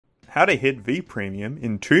How to hit V Premium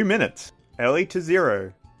in 2 minutes. Ellie to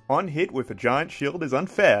 0. On hit with a giant shield is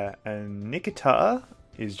unfair, and Nikita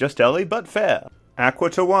is just Ellie but fair. Aqua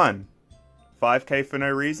to 1. 5k for no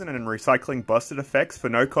reason and recycling busted effects for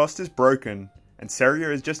no cost is broken, and Seria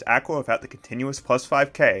is just Aqua without the continuous plus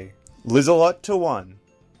 5k. Lizalot to 1.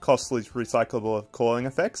 Costly recyclable calling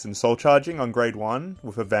effects and soul charging on grade 1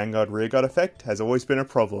 with a Vanguard rearguard effect has always been a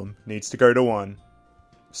problem, needs to go to 1.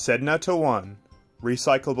 Sedna to 1.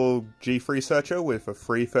 Recyclable G-Free Searcher with a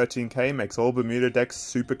free 13k makes all Bermuda decks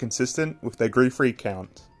super consistent with their G-Free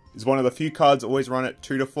count. Is one of the few cards always run at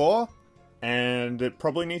 2 to 4, and it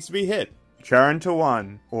probably needs to be hit. Charon to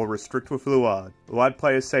 1, or restrict with Luard. Luard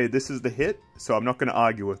players say this is the hit, so I'm not going to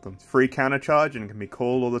argue with them. It's free counter charge and can be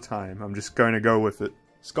called all the time. I'm just going to go with it.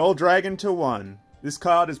 Skull Dragon to 1. This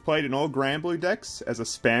card is played in all Grand Blue decks as a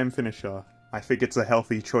spam finisher. I think it's a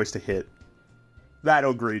healthy choice to hit. That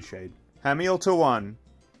or Greed Shade. Hamiel to 1.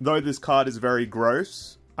 Though this card is very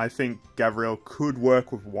gross, I think Gavriel could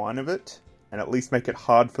work with one of it, and at least make it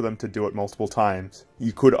hard for them to do it multiple times.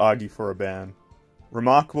 You could argue for a ban.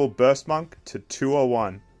 Remarkable Burst Monk to 2 or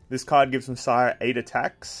 1. This card gives Messiah 8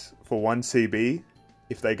 attacks for 1 CB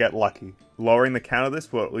if they get lucky. Lowering the count of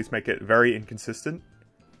this will at least make it very inconsistent.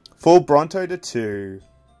 Full Bronto to 2.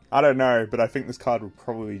 I don't know, but I think this card would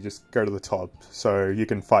probably just go to the top, so you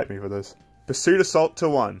can fight me for this. Pursuit Assault to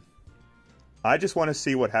 1. I just want to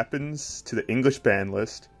see what happens to the English ban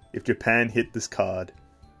list if Japan hit this card.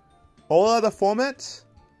 All other formats?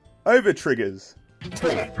 Over triggers.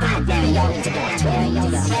 Twitter. I'm very young to go on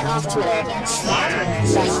Twitter. Get off Twitter. Like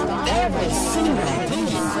every single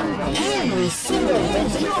video. Every single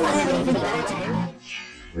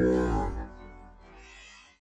video.